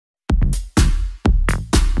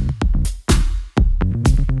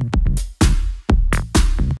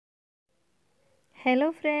Hello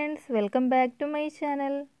friends, welcome back to my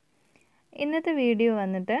channel. ഇന്നത്തെ video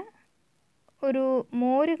വന്നിട്ട് ഒരു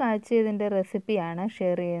മോര് കാച്ചിയതിൻ്റെ റെസിപ്പിയാണ്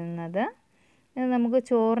ഷെയർ ചെയ്യുന്നത്. ഇത് നമുക്ക്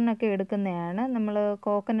ചോറിനൊക്കെ എടുക്കുന്നതാണ്. നമ്മൾ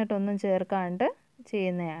കോക്കനട്ട് ഒന്നും ചേർക്കാണ്ട്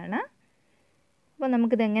ചെയ്യുന്നതാണ്. അപ്പോൾ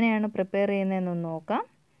നമുക്കിത് എങ്ങനെയാണ് പ്രിപ്പയർ ചെയ്യുന്നതെന്ന് നോക്കാം.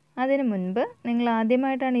 അതിനു മുൻപ് നിങ്ങൾ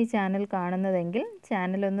ആദ്യമായിട്ടാണ് ഈ ചാനൽ കാണുന്നതെങ്കിൽ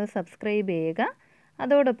ചാനൽ ഒന്ന് സബ്സ്ക്രൈബ് ചെയ്യുക.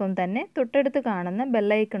 അതോടൊപ്പം തന്നെ തൊട്ടടുത്ത് കാണുന്ന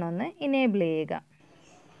ബെൽ ഐക്കൺ ഒന്ന് ഇനേബിൾ ചെയ്യുക.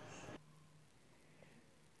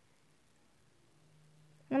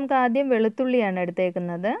 നമുക്ക് ആദ്യം വെളുത്തുള്ളിയാണ്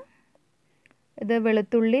എടുത്തേക്കുന്നത്. ഇത്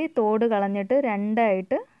വെളുത്തുള്ളി തോട് കളഞ്ഞിട്ട്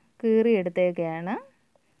രണ്ടായിട്ട് കീറി എടുത്തേക്കുകയാണ്.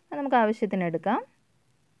 അത് നമുക്ക് ആവശ്യത്തിന് എടുക്കാം.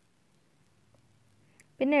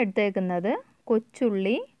 പിന്നെ എടുത്തേക്കുന്നത്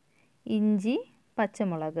കൊച്ചുള്ളി, ഇഞ്ചി,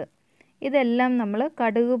 പച്ചമുളക്. ഇതെല്ലാം നമ്മൾ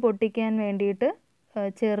കടുക് പൊട്ടിക്കാൻ വേണ്ടിയിട്ട്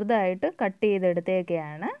ചെറുതായിട്ട് കട്ട്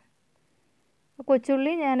ചെയ്തെടുത്തേക്കുകയാണ്.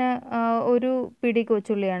 കൊച്ചുള്ളി ഞാൻ ഒരു പിടി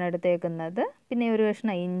കൊച്ചുള്ളിയാണ് എടുത്തേക്കുന്നത്. പിന്നെ ഒരു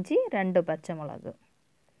കഷ്ണം ഇഞ്ചി, 2 പച്ചമുളക്.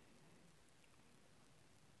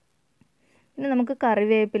 ഇനി നമുക്ക്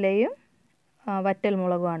കറിവേപ്പിലയും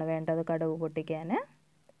വറ്റൽമുളകുമാണ് വേണ്ടത് കടുക് പൊട്ടിക്കാൻ.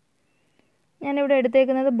 ഞാനിവിടെ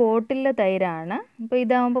എടുത്തേക്കുന്നത് ബോട്ടിലെ തൈരാണ്. അപ്പോൾ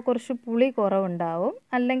ഇതാകുമ്പോൾ കുറച്ച് പുളി കുറവുണ്ടാവും.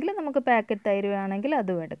 അല്ലെങ്കിൽ നമുക്ക് പാക്കറ്റ് തൈര് വേണമെങ്കിൽ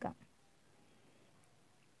അതും എടുക്കാം.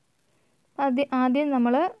 ആദ്യം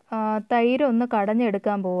നമ്മൾ തൈര് ഒന്ന്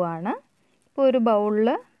കടഞ്ഞെടുക്കാൻ പോവുകയാണ്. ഇപ്പോൾ ഒരു ബൗളിൽ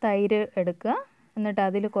തൈര് എടുക്കുക. എന്നിട്ട്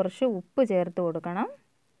അതിൽ കുറച്ച് ഉപ്പ് ചേർത്ത് കൊടുക്കണം.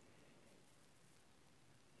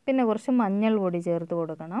 പിന്നെ കുറച്ച് മഞ്ഞൾ പൊടി ചേർത്ത്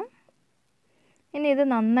കൊടുക്കണം. ഇനി ഇത്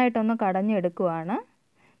നന്നായിട്ടൊന്ന് കടഞ്ഞെടുക്കുവാണ്.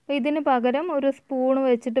 അപ്പോൾ ഇതിന് പകരം ഒരു സ്പൂൺ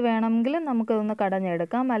വെച്ചിട്ട് വേണമെങ്കിൽ നമുക്കതൊന്ന്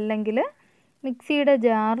കടഞ്ഞെടുക്കാം. അല്ലെങ്കിൽ മിക്സിയുടെ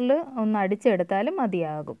ജാറിൽ ഒന്ന് അടിച്ചെടുത്താലും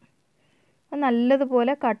മതിയാകും.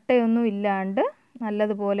 നല്ലതുപോലെ കട്ടയൊന്നും ഇല്ലാണ്ട്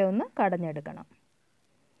നല്ലതുപോലെ ഒന്ന് കടഞ്ഞെടുക്കണം.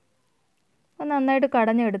 അപ്പോൾ നന്നായിട്ട്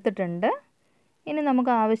കടഞ്ഞെടുത്തിട്ടുണ്ട്. ഇനി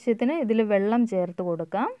നമുക്ക് ആവശ്യത്തിന് ഇതിൽ വെള്ളം ചേർത്ത്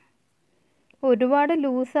കൊടുക്കാം. ഒരുപാട്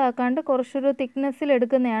ലൂസാക്കാണ്ട് കുറച്ചൊരു തിക്നെസ്സിൽ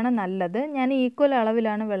എടുക്കുന്നതാണ് നല്ലത്. ഞാൻ ഈക്വൽ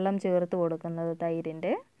അളവിലാണ് വെള്ളം ചേർത്ത് കൊടുക്കുന്നത്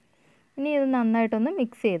തൈരിൻ്റെ. ഇനി ഇത് നന്നായിട്ടൊന്ന്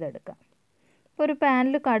മിക്സ് ചെയ്തെടുക്കാം. ഇപ്പോൾ ഒരു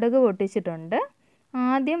പാനിൽ കടുക് പൊട്ടിച്ചിട്ടുണ്ട്.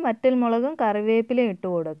 ആദ്യം വറ്റൽമുളകും കറിവേപ്പിലയും ഇട്ട്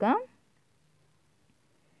കൊടുക്കാം.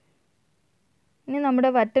 ഇനി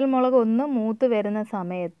നമ്മുടെ വറ്റൽമുളക് ഒന്ന് മൂത്ത് വരുന്ന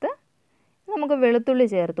സമയത്ത് നമുക്ക് വെളുത്തുള്ളി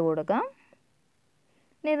ചേർത്ത് കൊടുക്കാം.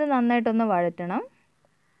 ഇനി ഇത് നന്നായിട്ടൊന്ന് വഴറ്റണം.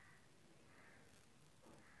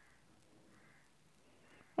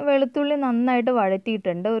 വെളുത്തുള്ളി നന്നായിട്ട്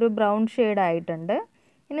വഴറ്റിയിട്ടുണ്ട്. ഒരു ബ്രൗൺ ഷെയ്ഡ് ആയിട്ടുണ്ട്.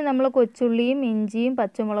 ഇനി നമ്മൾ കൊച്ചുള്ളിയും ഇഞ്ചിയും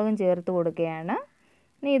പച്ചമുളകും ചേർത്ത് കൊടുക്കുകയാണ്.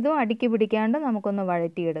 ഇനി ഇതും അടുക്കി പിടിക്കാണ്ട് നമുക്കൊന്ന്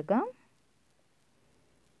വഴറ്റിയെടുക്കാം.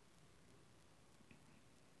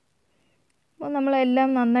 അപ്പോൾ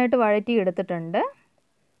നമ്മളെല്ലാം നന്നായിട്ട് വഴറ്റിയെടുത്തിട്ടുണ്ട്.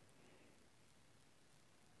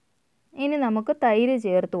 ഇനി നമുക്ക് തൈര്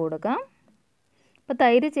ചേർത്ത് കൊടുക്കാം. അപ്പോൾ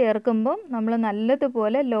തൈര് ചേർക്കുമ്പം നമ്മൾ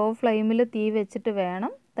നല്ലതുപോലെ ലോ ഫ്ലെയിമിൽ തീ വെച്ചിട്ട്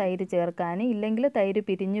വേണം തൈര് ചേർക്കാൻ. ഇല്ലെങ്കിൽ തൈര്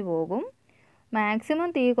പിരിഞ്ഞു പോകും. മാക്സിമം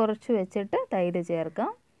തീ കുറച്ച് വെച്ചിട്ട് തൈര്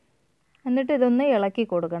ചേർക്കാം. എന്നിട്ട് ഇതൊന്ന് ഇളക്കി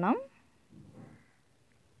കൊടുക്കണം.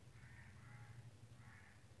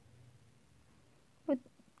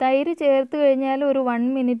 തൈര് ചേർത്ത് കഴിഞ്ഞാൽ ഒരു 1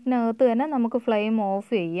 മിനിറ്റിനകത്ത് തന്നെ നമുക്ക് ഫ്ലെയിം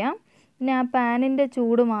ഓഫ് ചെയ്യാം. പിന്നെ ആ പാനിൻ്റെ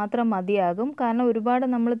ചൂട് മാത്രം മതിയാകും. കാരണം ഒരുപാട്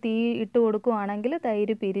നമ്മൾ തീ ഇട്ട് കൊടുക്കുകയാണെങ്കിൽ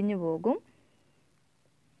തൈര് പിരിഞ്ഞു പോകും.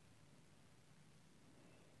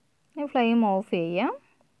 ഫ്ലെയിം ഓഫ് ചെയ്യാം.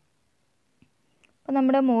 അപ്പോൾ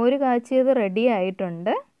നമ്മുടെ മോര് കാച്ചിയത് റെഡി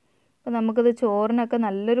ആയിട്ടുണ്ട്. അപ്പോൾ നമുക്കിത് ചോറിനൊക്കെ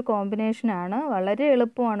നല്ലൊരു കോമ്പിനേഷനാണ്. വളരെ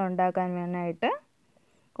എളുപ്പമാണ് ഉണ്ടാക്കാൻ വേണ്ടിയിട്ട്.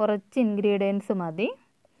 കുറച്ച് ഇൻഗ്രീഡിയൻസ് മതി.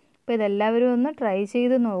 അപ്പോൾ ഇതെല്ലാവരും ഒന്ന് ട്രൈ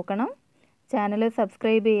ചെയ്ത് നോക്കണം. ചാനൽ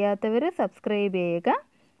സബ്സ്ക്രൈബ് ചെയ്യാത്തവർ സബ്സ്ക്രൈബ് ചെയ്യുക.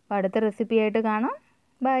 അപ്പോൾ അടുത്ത റെസിപ്പിയായിട്ട് കാണാം.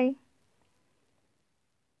 ബൈ.